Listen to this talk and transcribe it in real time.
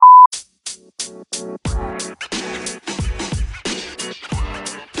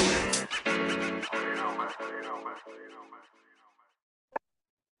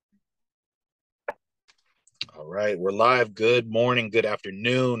right, we're live. Good morning, good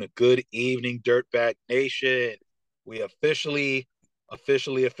afternoon, good evening, Dirtbag Nation. We officially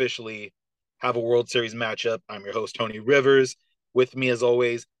have a World Series matchup. I'm your host, Tony Rivers. With me, as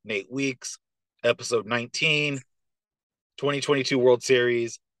always, Nate Weeks, episode 19, 2022 World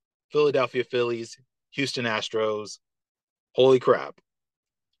Series, Philadelphia Phillies, Houston Astros. Holy crap.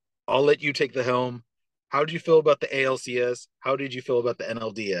 I'll let you take the helm. How did you feel about the ALCS? How did you feel about the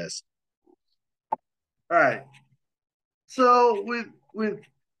NLDS? All right. So with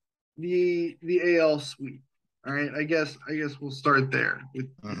the AL sweep. All right. I guess we'll start there with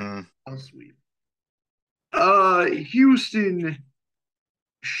Mm-hmm. AL sweep. Houston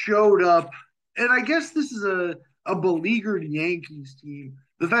showed up, and I guess this is a beleaguered Yankees team.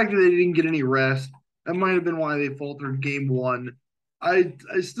 The fact that they didn't get any rest, that might have been why they faltered game one. I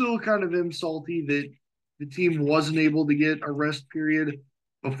still kind of am salty that the team wasn't able to get a rest period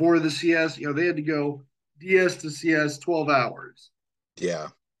before the CS. They had to go DS to CS 12 hours. Yeah.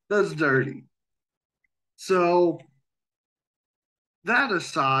 That's dirty. So that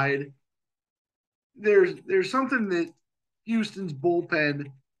aside, there's something that Houston's bullpen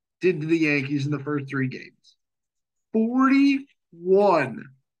did to the Yankees in the first three games. 41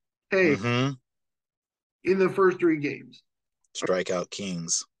 K Mm-hmm. in the first three games. Strikeout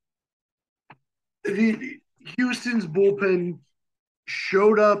Kings. Houston's bullpen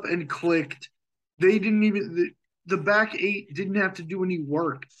showed up and clicked. They didn't even the back eight didn't have to do any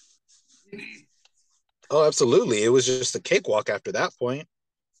work. Oh, absolutely. It was just a cakewalk after that point.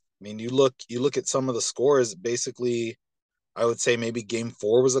 I mean, you look at some of the scores, basically, I would say maybe game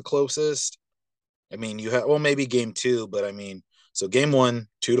four was the closest. I mean, you had, well, maybe game two, but I mean, so game one,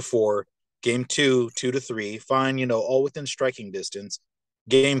 2-4, game two, 2-3, fine, all within striking distance.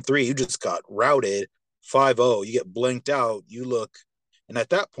 Game three, you just got routed 5-0. You get blanked out. You look, and at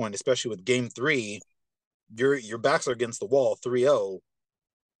that point, especially with game three, your backs are against the wall 3-0,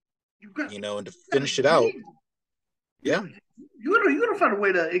 You got and to you got to finish it out, win. yeah. You gotta find a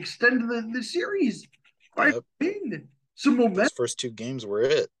way to extend the series. Right? Yep. Some Those momentum. first two games were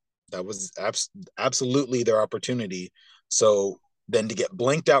it. That was absolutely their opportunity. So then to get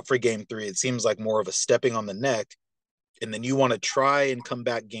blanked out for game three, it seems like more of a stepping on the neck. And then you want to try and come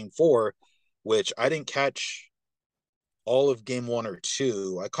back game four, which I didn't catch all of game one or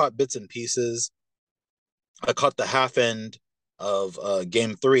two. I caught bits and pieces. I caught the half end of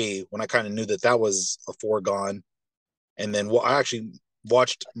game three when I kind of knew that was a foregone. And then I actually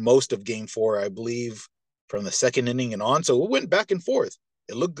watched most of game four, I believe, from the second inning and on. So it went back and forth.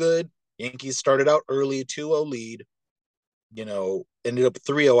 It looked good. Yankees started out early, 2-0 lead, ended up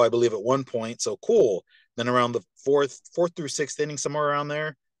 3-0, I believe, at one point. So cool. Then around the fourth through sixth inning, somewhere around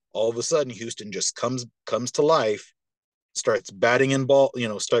there, all of a sudden Houston just comes to life, starts batting in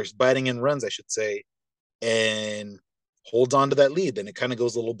runs, I should say, and holds on to that lead. Then it kind of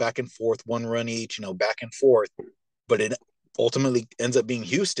goes a little back and forth, one run each, back and forth. But it ultimately ends up being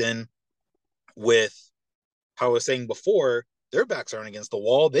Houston with, how I was saying before, their backs aren't against the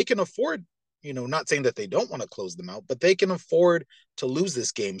wall. They can afford, not saying that they don't want to close them out, but they can afford to lose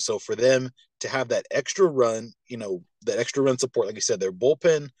this game. So for them to have that extra run, that extra run support, like you said, their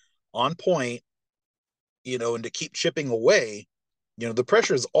bullpen on point, and to keep chipping away, the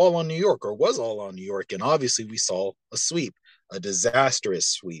pressure is all on New York, or was all on New York. And obviously we saw a sweep, a disastrous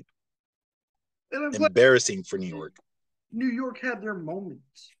sweep, And I'm glad embarrassing for New York. New York had their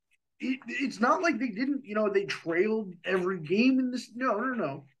moments. It's not like they didn't, they trailed every game in this. No, no,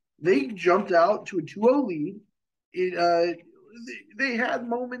 no. They jumped out to a 2-0 lead. They had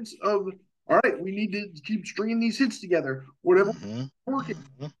moments of, all right, we need to keep stringing these hits together, whatever Mm-hmm. working.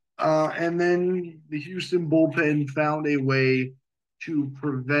 Mm-hmm. And then the Houston bullpen found a way to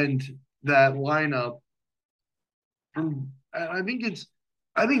prevent that lineup from. I think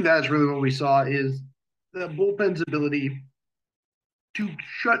that's really what we saw is the bullpen's ability to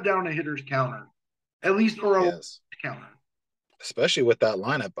shut down a hitter's counter, at least or a Yes. counter. Especially with that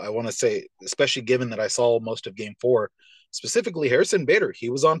lineup. I want to say, especially given that I saw most of game four, specifically Harrison Bader, he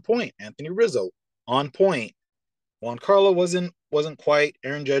was on point. Anthony Rizzo on point. Juan Carlo wasn't quite.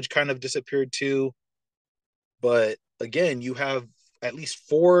 Aaron Judge kind of disappeared too. But again, you have at least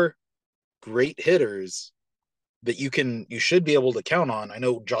four great hitters that you should be able to count on. I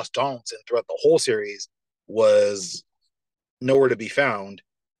know Josh Donaldson throughout the whole series was nowhere to be found.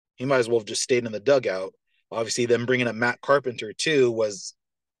 He might as well have just stayed in the dugout. Obviously, them bringing up Matt Carpenter too was,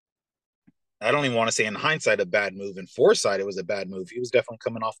 I don't even want to say in hindsight a bad move. In foresight, it was a bad move. He was definitely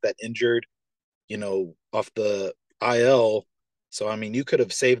coming off that injured, off the IL. So I mean, you could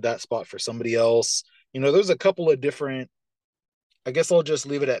have saved that spot for somebody else. There's a couple of different. I guess I'll just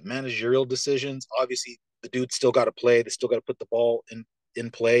leave it at managerial decisions. Obviously, the dude's still got to play. They still got to put the ball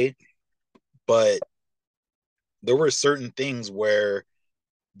in play. But there were certain things where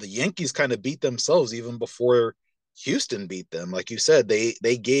the Yankees kind of beat themselves even before Houston beat them. Like you said,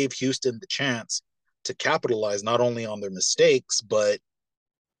 they gave Houston the chance to capitalize not only on their mistakes, but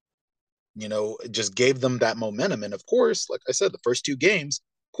just gave them that momentum. And of course, like I said, the first two games,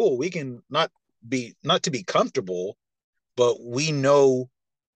 cool, we can not to be comfortable, but we know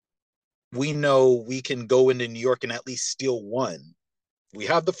we can go into New York and at least steal one. We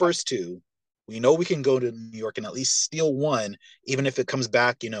have the first two. We know we can go to New York and at least steal one, even if it comes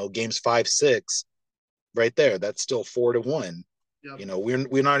back, games 5-6, right there. That's still 4-1. Yep.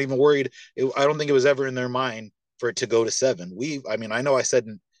 We're not even worried. I don't think it was ever in their mind for it to go to 7. I mean, I know I said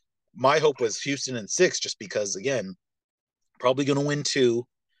my hope was Houston in 6, just because, again, probably going to win 2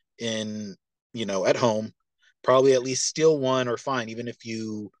 in, at home, probably at least steal 1 or fine, even if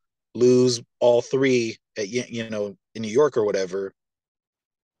you lose all 3 at, in New York or whatever,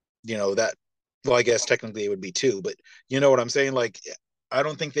 that, well, I guess technically it would be 2, but you know what I'm saying? Like, I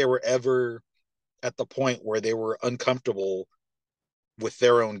don't think they were ever at the point where they were uncomfortable with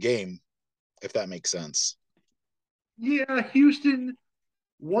their own game, if that makes sense. Yeah, Houston,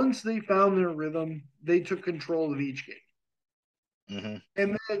 once they found their rhythm, they took control of each game. Mm-hmm.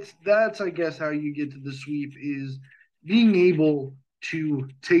 And that's I guess how you get to the sweep is being able to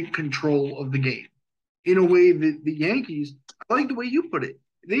take control of the game in a way that the Yankees, I like the way you put it.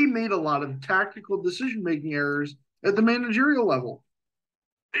 They made a lot of tactical decision making errors at the managerial level.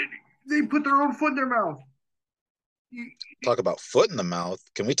 They put their own foot in their mouth. Talk about foot in the mouth.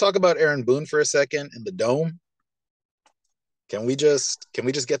 Can we talk about Aaron Boone for a second in the dome? Can we just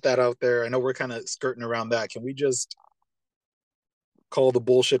get that out there? I know we're kind of skirting around that. Can we just call the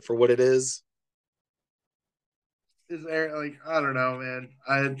bullshit for what it is? Is Aaron like I don't know, man.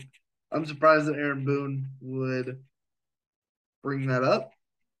 I'm surprised that Aaron Boone would bring that up.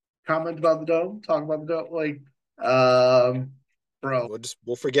 Comment about the dome, talk about the dome, um, bro.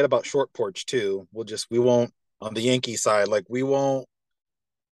 We'll forget about short porch too. We won't, on the Yankee side, like we won't,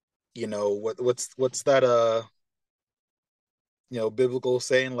 what's that biblical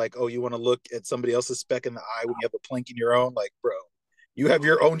saying, like, oh, you want to look at somebody else's speck in the eye when you have a plank in your own? Like, bro, you have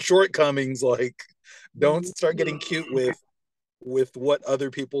your own shortcomings. Like, don't start getting cute with what other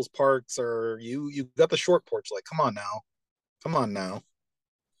people's parks are. You got the short porch. Like, come on now.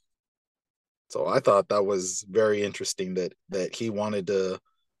 So I thought that was very interesting that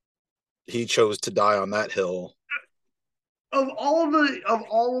he chose to die on that hill. Of all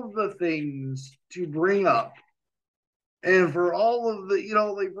of the things to bring up, and for all of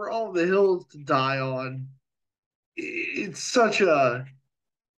the for all of the hills to die on, it's such a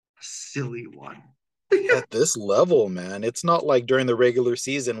silly one. At this level, man, it's not like during the regular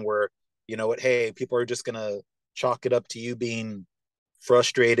season where, hey, people are just gonna chalk it up to you being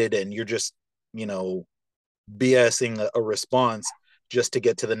frustrated and you're just, you know, BSing a response just to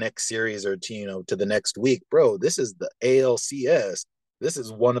get to the next series or to the next week. Bro, this is the ALCS. This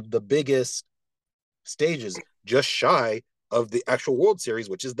is one of the biggest stages, just shy of the actual World Series,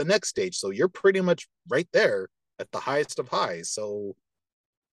 which is the next stage. So you're pretty much right there at the highest of highs. So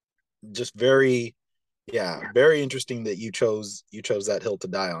just very interesting that you chose that hill to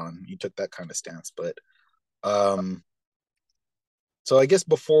die on. You took that kind of stance. But um so I guess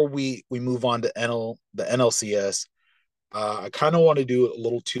before we move on to the NLCS, I kind of want to do a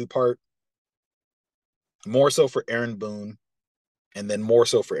little two-part, more so for Aaron Boone and then more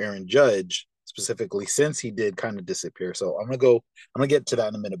so for Aaron Judge, specifically since he did kind of disappear. So I'm gonna get to that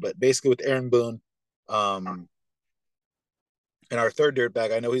in a minute. But basically with Aaron Boone, um, and our third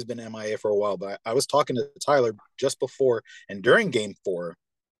dirtbag, I know he's been MIA for a while, but I was talking to Tyler just before and during Game 4,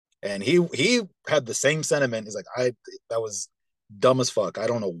 and he had the same sentiment. He's like, that was dumb as fuck. I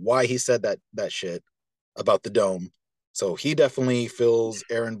don't know why he said that shit about the dome. So he definitely feels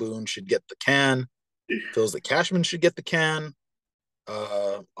Aaron Boone should get the can. Feels that Cashman should get the can.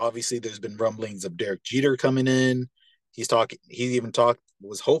 Obviously, there's been rumblings of Derek Jeter coming in. He's talking. He even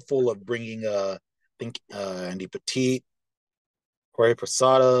was hopeful of bringing, I think, Andy Petit, Jorge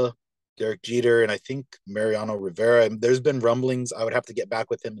Posada, Derek Jeter, and I think Mariano Rivera. And there's been rumblings. I would have to get back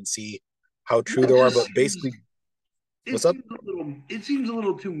with him and see how true That they are. just But seems basically, what's up? it seems a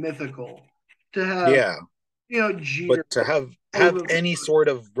little too mythical to have Yeah, Jeter but to have over. any sort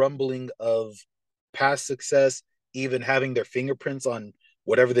of rumbling of past success, even having their fingerprints on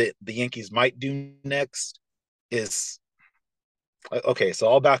whatever the Yankees might do next, is okay. So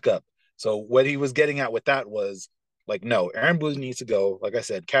I'll back up. So what he was getting at with that was like, no, Aaron Boone needs to go. Like I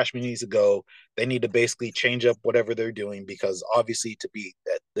said, Cashman needs to go. They need to basically change up whatever they're doing because obviously to be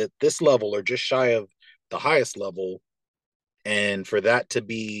at this level or just shy of the highest level, and for that to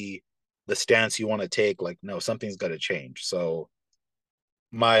be the stance you want to take, like, no, something's got to change. So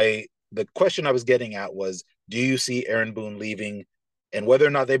the question I was getting at was, do you see Aaron Boone leaving, and whether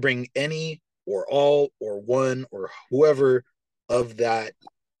or not they bring any or all or one or whoever of that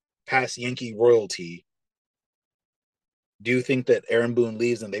past Yankee royalty, do you think that Aaron Boone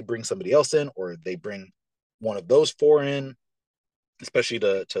leaves and they bring somebody else in, or they bring one of those four in, especially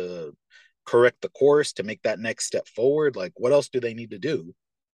to correct the course, to make that next step forward? Like, what else do they need to do?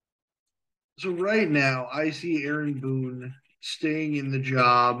 So right now, I see Aaron Boone staying in the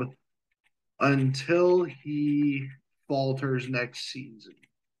job until he falters next season.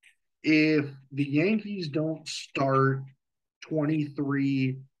 If the Yankees don't start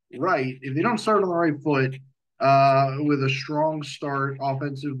 23 right, if they don't start on the right foot with a strong start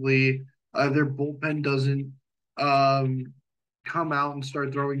offensively, their bullpen doesn't um, come out and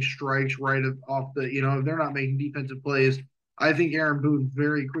start throwing strikes right off the, if they're not making defensive plays, I think Aaron Boone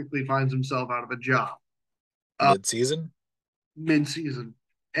very quickly finds himself out of a job Mid-season? mid-season.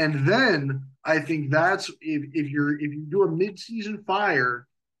 And then I think that's if you do a mid-season fire,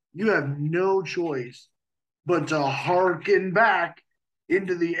 you have no choice but to harken back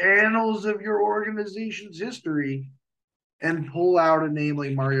into the annals of your organization's history and pull out a name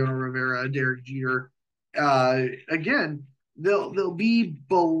like Mariano Rivera, Derek Jeter. Again, they'll be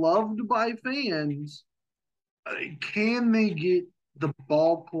beloved by fans. Can they get the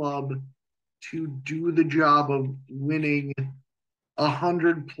ball club to do the job of winning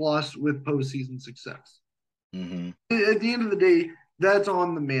 100 plus with postseason success? Mm-hmm. At the end of the day, that's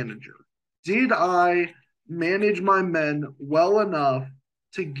on the manager. Did I manage my men well enough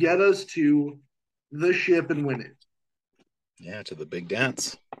to get us to the ship and win it? Yeah, to the big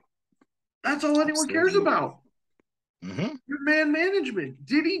dance. That's all anyone cares Absolutely. about. Mm-hmm. Your man management.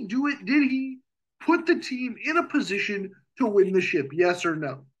 Did he do it? Did he put the team in a position to win the ship? Yes or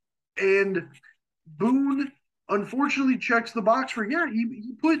no? And Boone unfortunately checks the box for, yeah,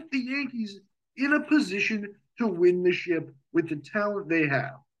 he put the Yankees in a position to win the ship with the talent they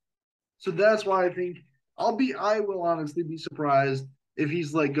have. So that's why I think I will honestly be surprised if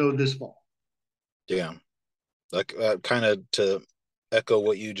he's let go this fall. Yeah. Like, kind of to echo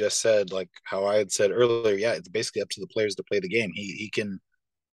what you just said, like how I had said earlier, yeah, it's basically up to the players to play the game. He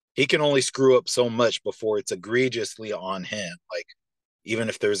can only screw up so much before it's egregiously on him. Like, even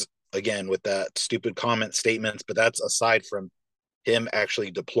if there's, again, with that stupid comment statements, but that's aside from him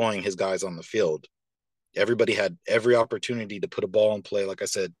actually deploying his guys on the field. Everybody had every opportunity to put a ball in play. Like I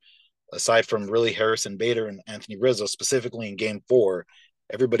said, aside from really Harrison Bader and Anthony Rizzo, specifically in game 4,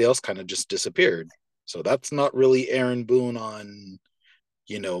 everybody else kind of just disappeared. So that's not really Aaron Boone on,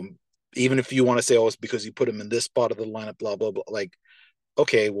 you know, even if you want to say, oh, it's because you put him in this spot of the lineup, blah, blah, blah. Like,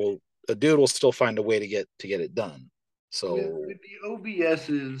 okay, well, a dude will still find a way to get it done. So With the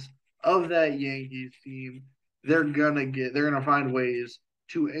OBSs of that Yankees team, they're gonna find ways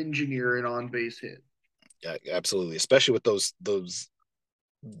to engineer an on base hit. yeah, absolutely, especially with those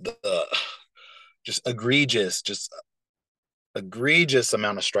the just egregious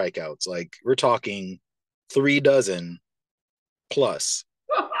amount of strikeouts. Like, we're talking 3 dozen plus,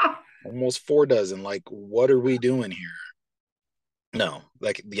 almost 4 dozen. Like, what are we doing here? No,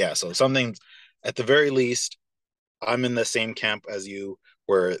 like, yeah. So something, at the very least, I'm in the same camp as you,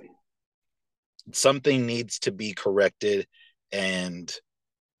 where something needs to be corrected. And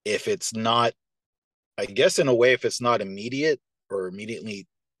if it's not, I guess in a way, if it's not immediate or immediately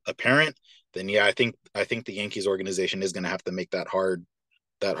apparent, then yeah, I think the Yankees organization is going to have to make that hard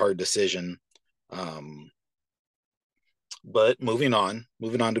decision. Um, but moving on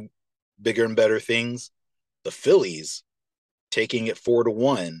to bigger and better things. The Phillies taking it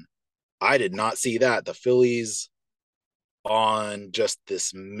 4-1. I did not see that. The Phillies on just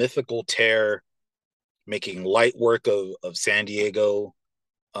this mythical tear, making light work of San Diego.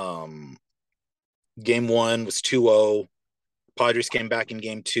 Um, game 1 was 2-0. Padres came back in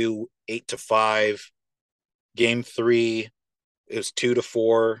game 2, 8-5. Game 3, it was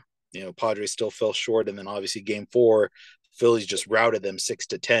 2-4. Padres still fell short, and then obviously game 4, Phillies just routed them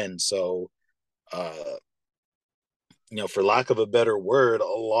 6-10. So, uh, for lack of a better word, a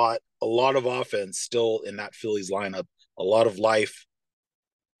lot of offense still in that Phillies lineup, a lot of life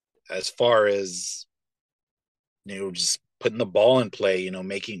as far as just putting the ball in play,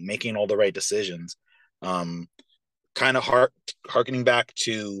 making all the right decisions. Um, kind of harkening back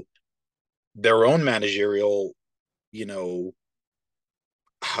to their own managerial, you know,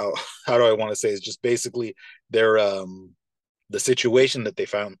 how do I want to say, it's just basically their the situation that they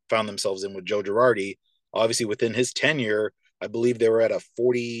found themselves in with Joe Girardi. Obviously, within his tenure, I believe they were at a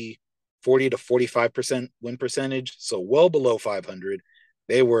 40 to 45% win percentage, so well below 500.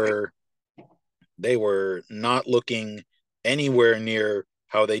 They were they were not looking anywhere near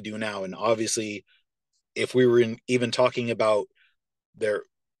how they do now. And obviously, if we were even talking about their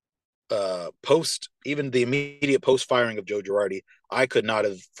post, even the immediate post firing of Joe Girardi, I could not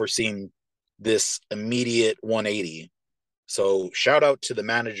have foreseen this immediate 180. So shout out to the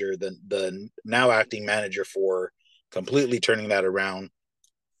manager, the now acting manager, for completely turning that around.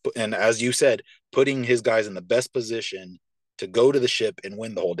 And as you said, putting his guys in the best position to go to the ship and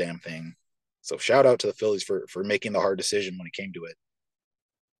win the whole damn thing. So shout out to the Phillies for making the hard decision when it came to it.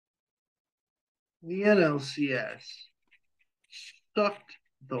 The NLCS sucked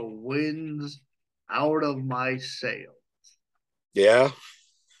the winds out of my sail. Yeah,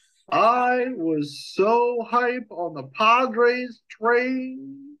 I was so hype on the Padres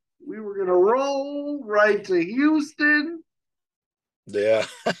train. We were going to roll right to Houston. yeah,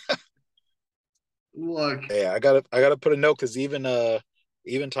 Look, yeah. I gotta put a note because even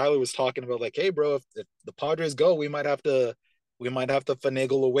Tyler was talking about like, hey, bro, if the Padres go, we might have to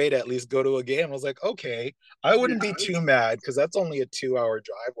finagle a way to at least go to a game. I was like, okay, I yeah, wouldn't be too mad because that's only a 2 hour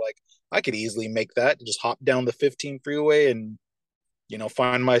drive. Like I could easily make that and just hop down the 15 freeway and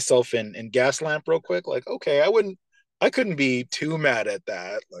find myself in Gaslamp real quick. Like, okay, I couldn't be too mad at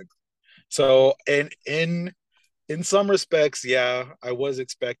that. Like, so, and in some respects, yeah, I was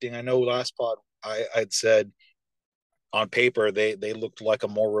expecting. I know last pod I'd said on paper they looked like a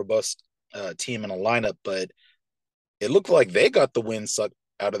more robust team in a lineup, but it looked like they got the win sucked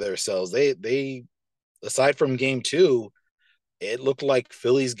out of their cells. They aside from game two, it looked like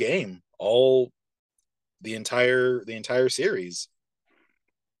Philly's game all the entire series.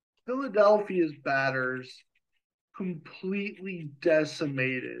 Philadelphia's batters completely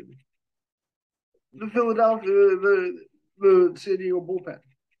decimated the San Diego bullpen.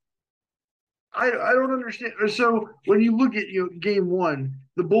 I don't understand. So when you look at game one,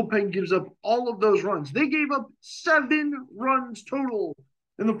 the bullpen gives up all of those runs. They gave up 7 runs total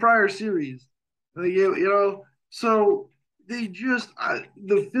in the prior series. So they just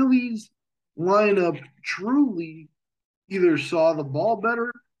the Phillies lineup truly either saw the ball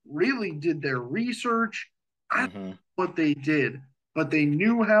better, really did their research. I don't Mm-hmm. know what they did, but they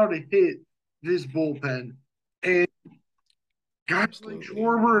knew how to hit this bullpen. And guys like Absolutely.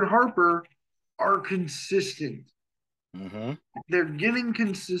 Schwarber and Harper are consistent. Mm-hmm. They're getting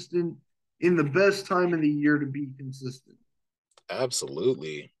consistent in the best time of the year to be consistent.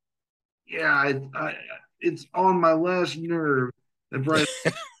 Absolutely. Yeah, it's on my last nerve that Bryce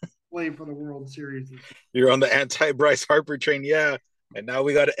played for the World Series this year. You're on the anti Bryce Harper train, yeah. And now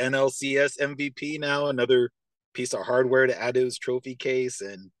we got an NLCS MVP now, another piece of hardware to add to his trophy case.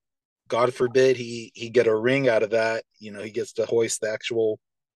 And God forbid he get a ring out of that. He gets to hoist the actual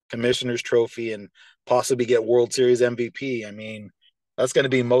commissioner's trophy and possibly get World Series MVP. I mean, that's going to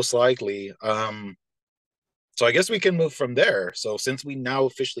be most likely. So I guess we can move from there. So since we now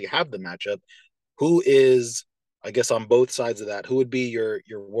officially have the matchup, who is, I guess, on both sides of that, who would be your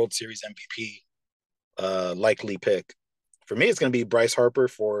World Series MVP likely pick? For me, it's going to be Bryce Harper.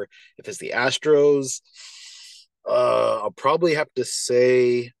 For if it's the Astros, I'll probably have to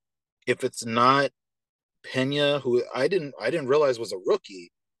say if it's not Pena, who I didn't realize was a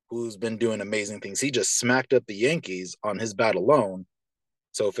rookie, who's been doing amazing things. He just smacked up the Yankees on his bat alone.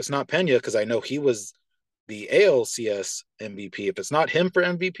 So if it's not Pena, because I know he was the ALCS MVP, if it's not him for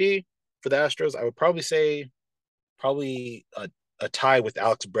MVP for the Astros, I would probably say probably a tie with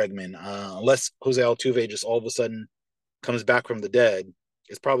Alex Bregman, unless Jose Altuve just all of a sudden comes back from the dead.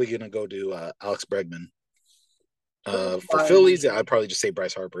 It's probably going to go to Alex Bregman. For Phillies, yeah, I'd probably just say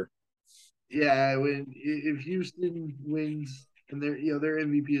Bryce Harper. Yeah, when if Houston wins and their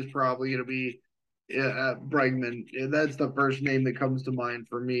MVP is probably going to be Bregman. That's the first name that comes to mind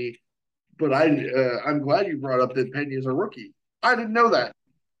for me. But I'm glad you brought up that Pena is a rookie. I didn't know that.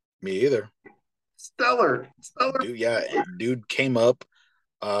 Me either. Stellar. Dude, yeah, dude came up.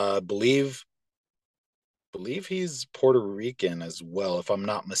 Believe he's Puerto Rican as well, if I'm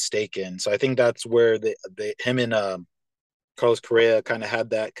not mistaken. So I think that's where the him and Carlos Correa kind of had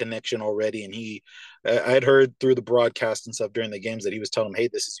that connection already. And I had heard through the broadcast and stuff during the games that he was telling him, "Hey,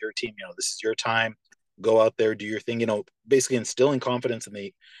 this is your team. This is your time. Go out there, do your thing." Basically instilling confidence in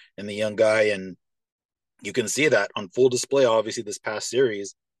the young guy, and you can see that on full display, obviously this past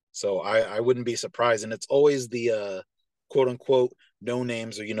series. So I wouldn't be surprised, and it's always the quote unquote no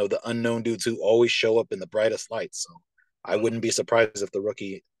names or the unknown dudes who always show up in the brightest lights. So I wouldn't be surprised if the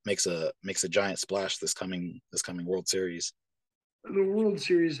rookie makes a giant splash this coming World Series. The World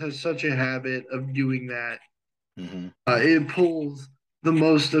Series has such a habit of doing that. Mm-hmm. It pulls the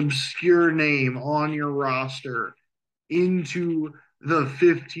most obscure name on your roster into the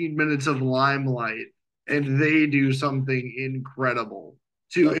 15 minutes of limelight and they do something incredible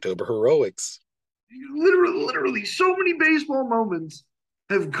to October heroics. literally so many baseball moments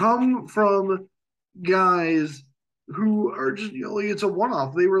have come from guys who are just like it's a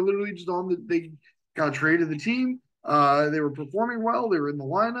one-off. They were literally just they got traded to the team. They were performing well. They were in the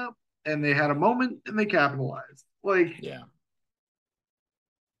lineup, and they had a moment, and they capitalized. Like, Yeah,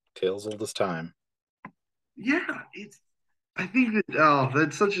 tales old as time. yeah, it's. I think that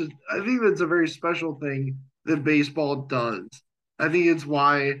that's such a. I think that's a very special thing that baseball does. I think it's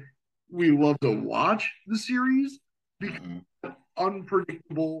why we love to watch the series because Mm-hmm. of the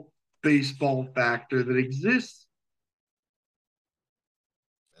unpredictable baseball factor that exists.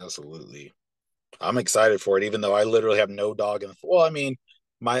 Absolutely. I'm excited for it, even though I literally have no dog in the. Well, I mean,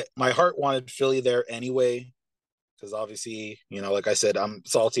 my heart wanted Philly there anyway, because obviously, like I said, I'm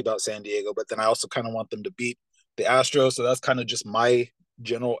salty about San Diego, but then I also kind of want them to beat the Astros. So that's kind of just my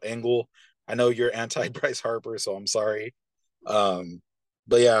general angle. I know you're anti Bryce Harper, so I'm sorry. Um,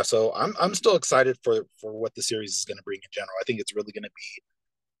 but yeah, so I'm still excited for what the series is going to bring in general. I think it's really going to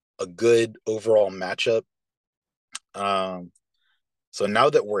be a good overall matchup. Um, so now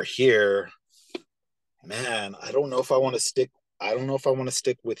that we're here, man, I don't know if I want to stick. I don't know if I want to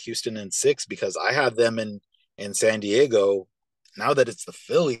stick with Houston in six because I have them in San Diego. Now that it's the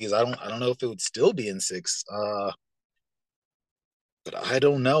Phillies, I don't know if it would still be in six. But I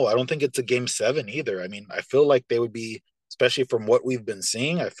don't know. I don't think it's a game seven either. I mean, I feel like they would be, especially from what we've been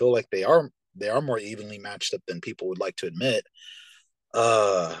seeing. I feel like they are more evenly matched up than people would like to admit.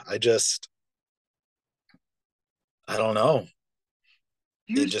 I just I don't know.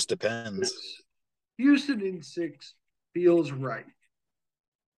 It Houston, just depends. Houston in six feels right.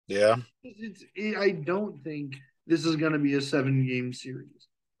 Yeah, I don't think this is going to be a 7 game series.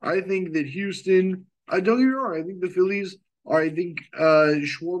 I think that Houston, I don't get me wrong, I think the Phillies, or I think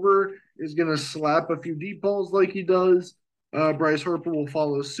Schwarber is going to slap a few deep balls like he does. Bryce Harper will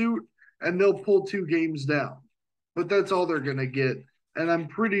follow suit, and they'll pull 2 games down. But that's all they're going to get. And I'm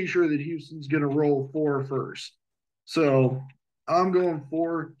pretty sure that Houston's going to roll four first. So I'm going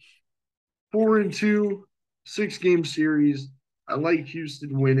 4-2, 6 game series. I like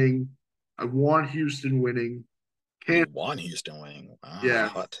Houston winning. I want Houston winning. you Can't. want Houston winning. Ah, Yeah.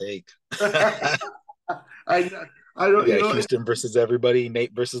 hot take. I I don't. We got Houston versus everybody,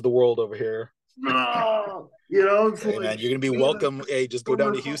 Nate versus the world over here. It's Hey like man, you're gonna be welcome. Hey, just go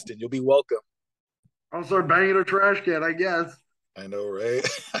down to Houston. You'll be welcome. I'll start banging a trash can, I guess. I know, right?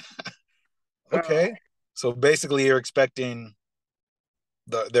 Uh, Okay. So basically, you're expecting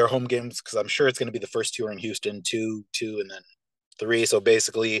their home games because I'm sure it's going to be the first two are in Houston, two, and then three. So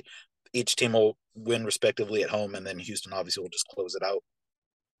basically, each team will win respectively at home, and then Houston obviously will just close it out.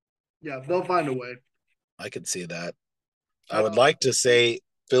 yeah, they'll find a way. I could see that. I Uh, would like to say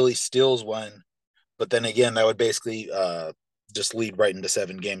Philly steals one, but then again, that would basically just lead right into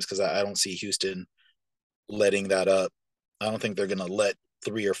 7 games because I don't see Houston letting that up. I don't think they're going to let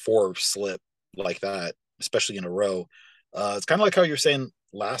 3 or 4 slip like that, especially in a row. It's kind of like how you're saying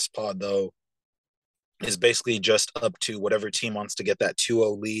last pod, though, is basically just up to whatever team wants to get that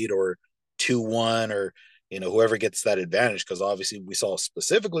 2-0 lead or 2-1 or, whoever gets that advantage. Because obviously we saw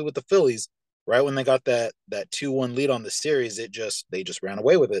specifically with the Phillies, right when they got that 2-1 lead on the series, they just ran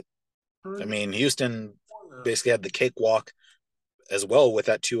away with it. I turned mean, Houston corner. basically had the cakewalk as well with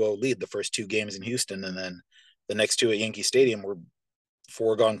that 2-0 lead the first 2 games in Houston, and then the next two at Yankee Stadium were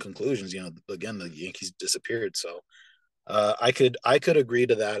foregone conclusions. Again, the Yankees disappeared. So I could agree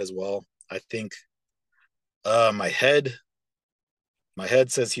to that as well. I think uh, my head my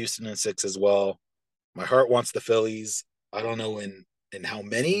head says Houston in six as well. My heart wants the Phillies. I don't know in how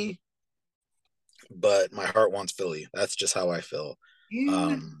many, but my heart wants Philly. That's just how I feel. in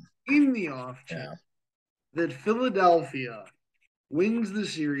Um, in the off chance yeah. that Philadelphia wins the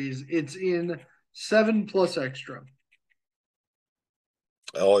series, it's in 7 plus extra.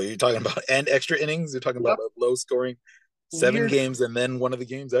 Oh, you're talking about and extra innings. You're talking about Yep. a low scoring seven Weird. games and then one of the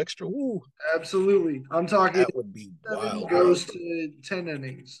games extra. Ooh, Absolutely. I'm talking that would be 7 wild. goes to 10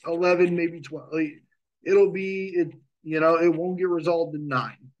 innings, 11, maybe 12. Like, it'll be, it won't get resolved in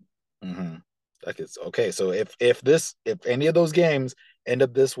 9. Mm-hmm. Like it's okay. So if any of those games end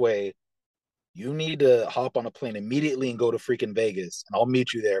up this way, you need to hop on a plane immediately and go to freaking Vegas, and I'll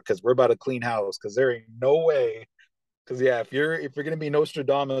meet you there because we're about to clean house. Because there ain't no way. Because yeah, if you're gonna be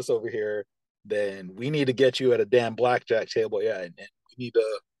Nostradamus over here, then we need to get you at a damn blackjack table. Yeah, and we need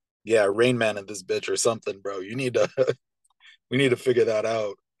to Rain Man in this bitch or something, bro. You need to we need to figure that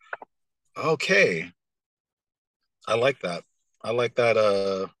out. Okay, I like that. I like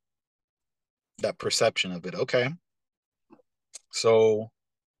that perception of it. Okay. So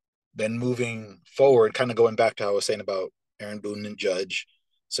then moving forward, kind of going back to how I was saying about Aaron Boone and Judge.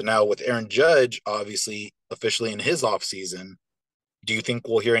 So now with Aaron Judge, obviously officially in his off season, do you think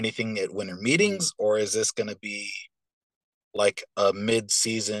we'll hear anything at winter meetings, or is this going to be like a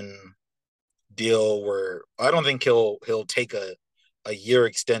mid-season deal where I don't think he'll take a year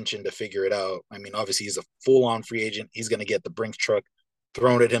extension to figure it out. I mean, obviously he's a full-on free agent. He's going to get the Brinks truck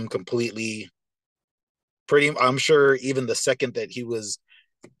thrown at him completely. Pretty, I'm sure even the second that he was,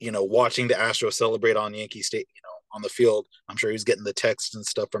 watching the Astros celebrate on Yankee State, on the field, I'm sure he's getting the texts and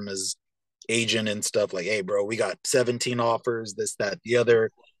stuff from his agent and stuff like, "Hey, bro, we got 17 offers, this, that, the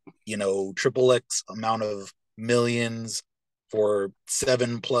other, triple X amount of millions for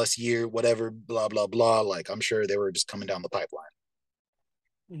 7+ year, whatever, blah, blah, blah." Like, I'm sure they were just coming down the pipeline.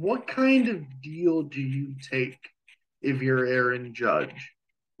 What kind of deal do you take if you're Aaron Judge?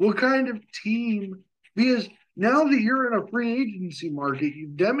 What kind of team? Because now that you're in a free agency market,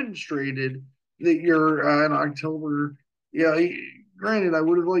 you've demonstrated that you're in October. Yeah, granted, I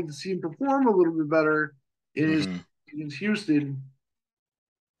would have liked to see him perform a little bit better in his Mm-hmm. against Houston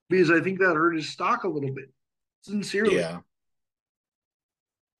because I think that hurt his stock a little bit, sincerely. Yeah.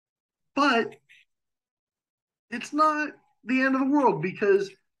 But it's not the end of the world because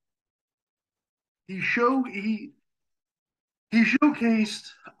he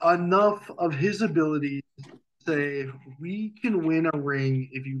showcased enough of his abilities to say, we can win a ring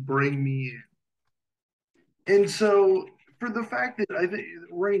if you bring me in. And so, for the fact that I think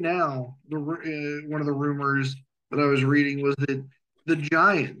right now, one of the rumors that I was reading was that the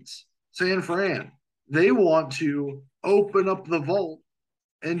Giants, San Fran, they want to open up the vault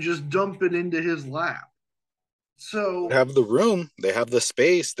and just dump it into his lap. They So, have the room, they have the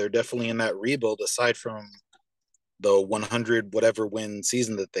space. They're definitely in that rebuild aside from the 100 whatever win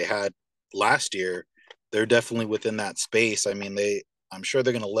season that they had last year. They're definitely within that space. I mean, I'm sure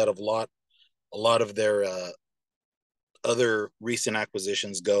they're going to let a lot of their other recent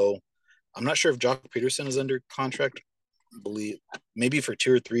acquisitions go. I'm not sure if Jock Peterson is under contract. I believe maybe for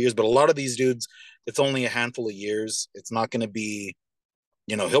 2 or 3 years, but a lot of these dudes, it's only a handful of years. It's not going to be,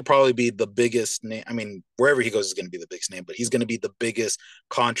 he'll probably be the biggest name. I mean, wherever he goes is going to be the biggest name, but he's going to be the biggest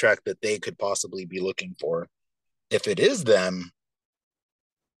contract that they could possibly be looking for. If it is them,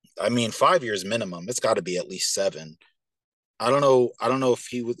 I mean, 5 years minimum. It's got to be at least 7. I don't know. I don't know if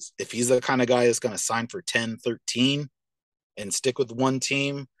he's the kind of guy that's going to sign for 10, 13 and stick with one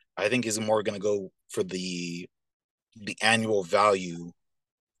team. I think he's more going to go for the annual value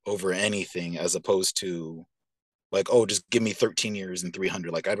over anything, as opposed to like, oh, just give me 13 years and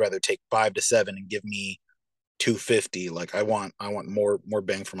 300. Like, I'd rather take 5 to 7 and give me 250. Like, I want more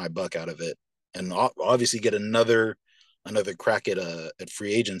bang for my buck out of it, and obviously get another crack at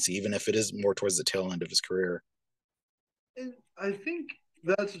free agency, even if it is more towards the tail end of his career. and I think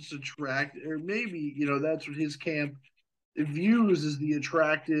that's what's attractive, or maybe, that's what his camp views as the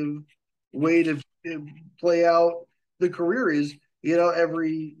attractive way to play out the career is,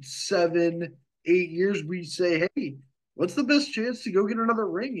 every 7, 8 years we say, hey, what's the best chance to go get another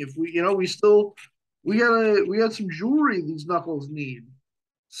ring if we got some jewelry these knuckles need.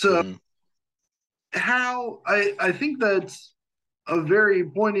 So Mm-hmm. how I think that's a very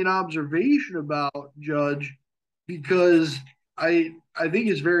poignant observation about Judge because I think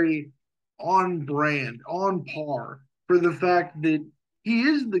it's very on brand, on par for the fact that he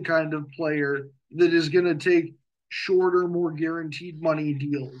is the kind of player that is going to take shorter, more guaranteed money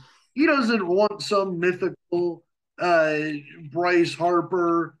deals. He doesn't want some mythical uh, Bryce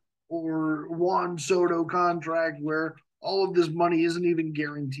Harper or Juan Soto contract where all of this money isn't even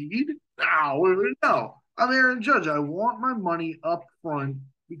guaranteed. No. I'm Aaron Judge. I want my money up front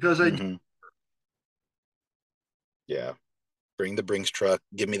because I Mm-hmm. Yeah. Bring the Brinks truck.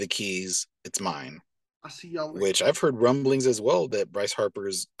 Give me the keys. It's mine. see y'all later. Which I've heard rumblings as well that Bryce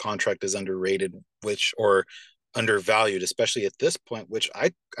Harper's contract is underrated, or undervalued, especially at this point, which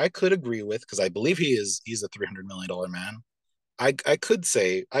I could agree with because I believe he's a $300 million man. I could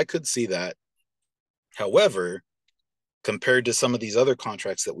see that. However, compared to some of these other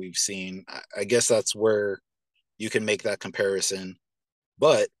contracts that we've seen, I guess that's where you can make that comparison.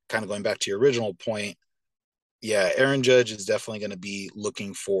 But kind of going back to your original point, yeah, Aaron Judge is definitely going to be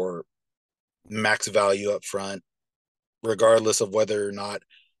looking for max value up front, regardless of whether or not,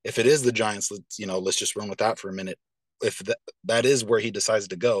 if it is the Giants, let's just run with that for a minute. If that is where he decides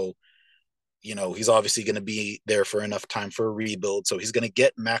to go, he's obviously going to be there for enough time for a rebuild. So he's going to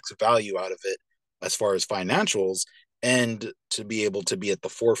get max value out of it as far as financials, and to be able to be at the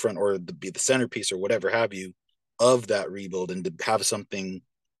forefront or to be the centerpiece or whatever have you of that rebuild and to have something,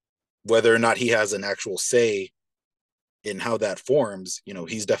 whether or not he has an actual say in how that forms,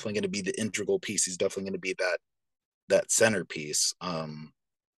 he's definitely going to be the integral piece. He's definitely going to be that centerpiece.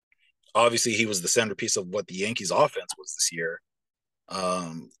 Obviously, he was the centerpiece of what the Yankees offense was this year.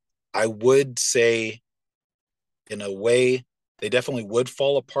 Um, I would say, in a way, they definitely would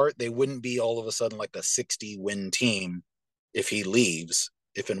fall apart. They wouldn't be all of a sudden like a 60-win team if he leaves,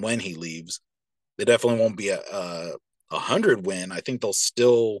 if and when he leaves. They definitely won't be a 100-win. I think they'll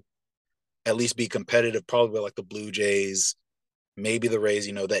still at least be competitive, probably like the Blue Jays, maybe the Rays.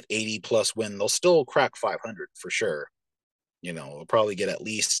 That 80+ win, they'll still crack 500 for sure. They'll probably get at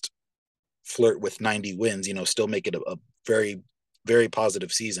least flirt with 90 wins. Still make it a very, very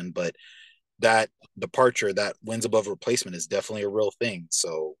positive season. But that departure, that wins above replacement, is definitely a real thing.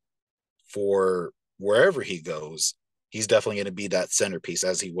 So for wherever he goes, he's definitely going to be that centerpiece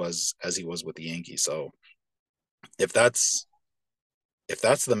as he was with the Yankees. So if that's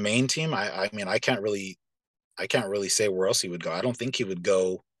the main team, I mean, I can't really say where else he would go. I don't think he would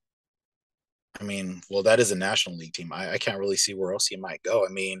go. I mean, well, that is a National League team. I can't really see where else he might go. I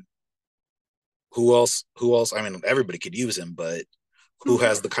mean, who else? Who else? I mean, everybody could use him, but who Who can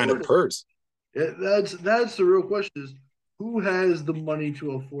has the kind of afford it? purse? Yeah, that's the real question: is who has the money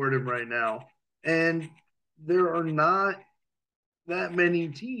to afford him right now? And there are not that many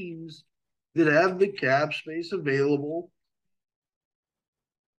teams that have the cap space available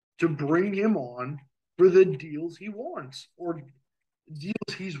to bring him on for the deals he wants or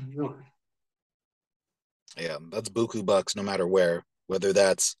deals he's worth. Yeah, that's buku bucks no matter where. Whether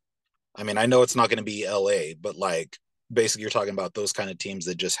that's, I mean, I know it's not going to be LA, but like basically you're talking about those kind of teams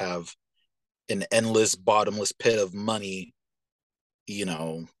that just have an endless bottomless pit of money, you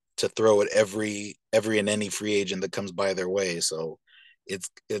know, to throw at every and any free agent that comes by their way. So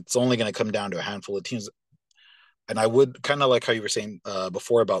it's only going to come down to a handful of teams. And I would kind of like how you were saying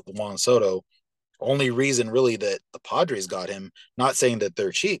before about the Juan Soto. Only reason really that the Padres got him, not saying that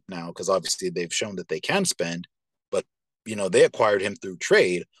they're cheap now, because obviously they've shown that they can spend, but they acquired him through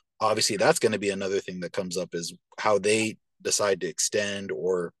trade. Obviously, that's going to be another thing that comes up is how they decide to extend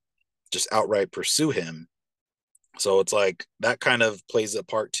or just outright pursue him. So it's like that kind of plays a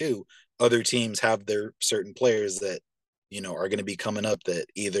part too. Other teams have their certain players that, are going to be coming up that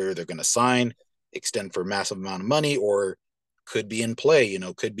either they're going to sign, extend for a massive amount of money, or could be in play,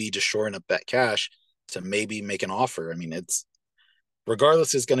 could be just shoring up that cash to maybe make an offer. I mean, it's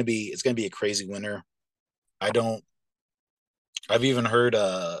regardless, it's going to be a crazy winter. I don't, I've even heard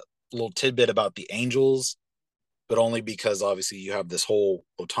a little tidbit about the Angels, but only because obviously you have this whole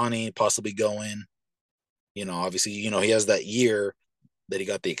Otani possibly going, obviously, he has that year that he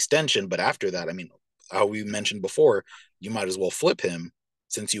got the extension. But after that, I mean, how we mentioned before, you might as well flip him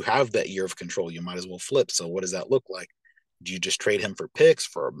since you have that year of control. You might as well flip. So what does that look like? Do you just trade him for picks,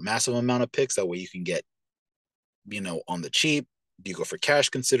 for a massive amount of picks? That way you can get, on the cheap. Do you go for cash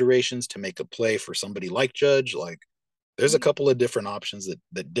considerations to make a play for somebody like Judge? Like, there's a couple of different options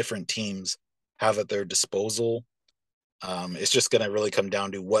that different teams have at their disposal. It's just going to really come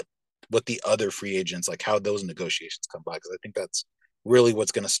down to what the other free agents, like how those negotiations come by, because I think that's really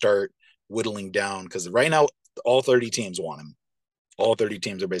what's going to start whittling down. Because right now, all 30 teams want him. All 30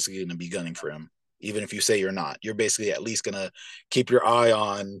 teams are basically going to be gunning for him. Even if you say you're not, you're basically at least going to keep your eye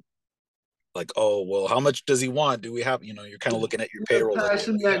on, like, oh, well, how much does he want? Do we have, you're kind of looking at your You're payroll, like, oh,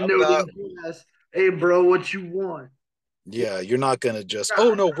 passing we that have note that. in class. Hey, bro, what you want? Yeah, you're not going to just,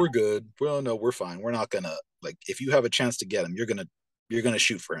 oh, no, we're good. Well, no, we're fine. We're not going to, like, if you have a chance to get him, you're going to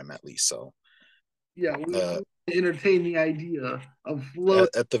shoot for him at least. So, Yeah, uh, we entertain the idea of flow.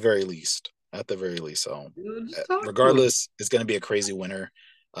 at the very least. At the very least. So, Just talk to him. regardless, it's going to be a crazy winter.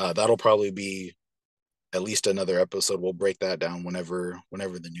 That'll probably be at least another episode. We'll break that down whenever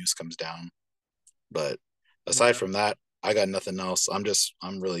the news comes down. But aside Yeah. from that, I got nothing else.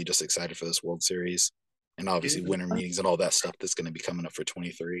 I'm really just excited for this World Series and obviously Game winter one, meetings and all that stuff that's going to be coming up for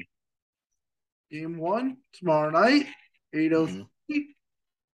 23. game one tomorrow night, 8:03 Mm-hmm.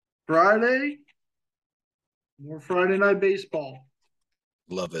 Friday. More Friday night baseball.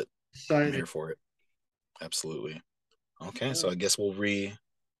 Love it. I'm Excited. here for it. Absolutely. Okay, Yeah. so I guess we'll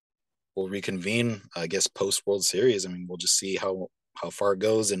reconvene. I guess post World Series. I mean, we'll just see how far it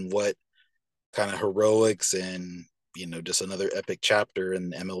goes and what kind of heroics and just another epic chapter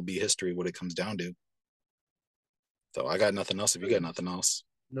in MLB history what it comes down to. So I got nothing else. If you got nothing else,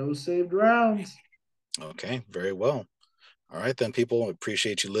 No saved rounds. okay, very well. All right then, people.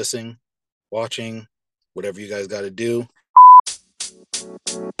 Appreciate you listening, watching, whatever you guys got to do.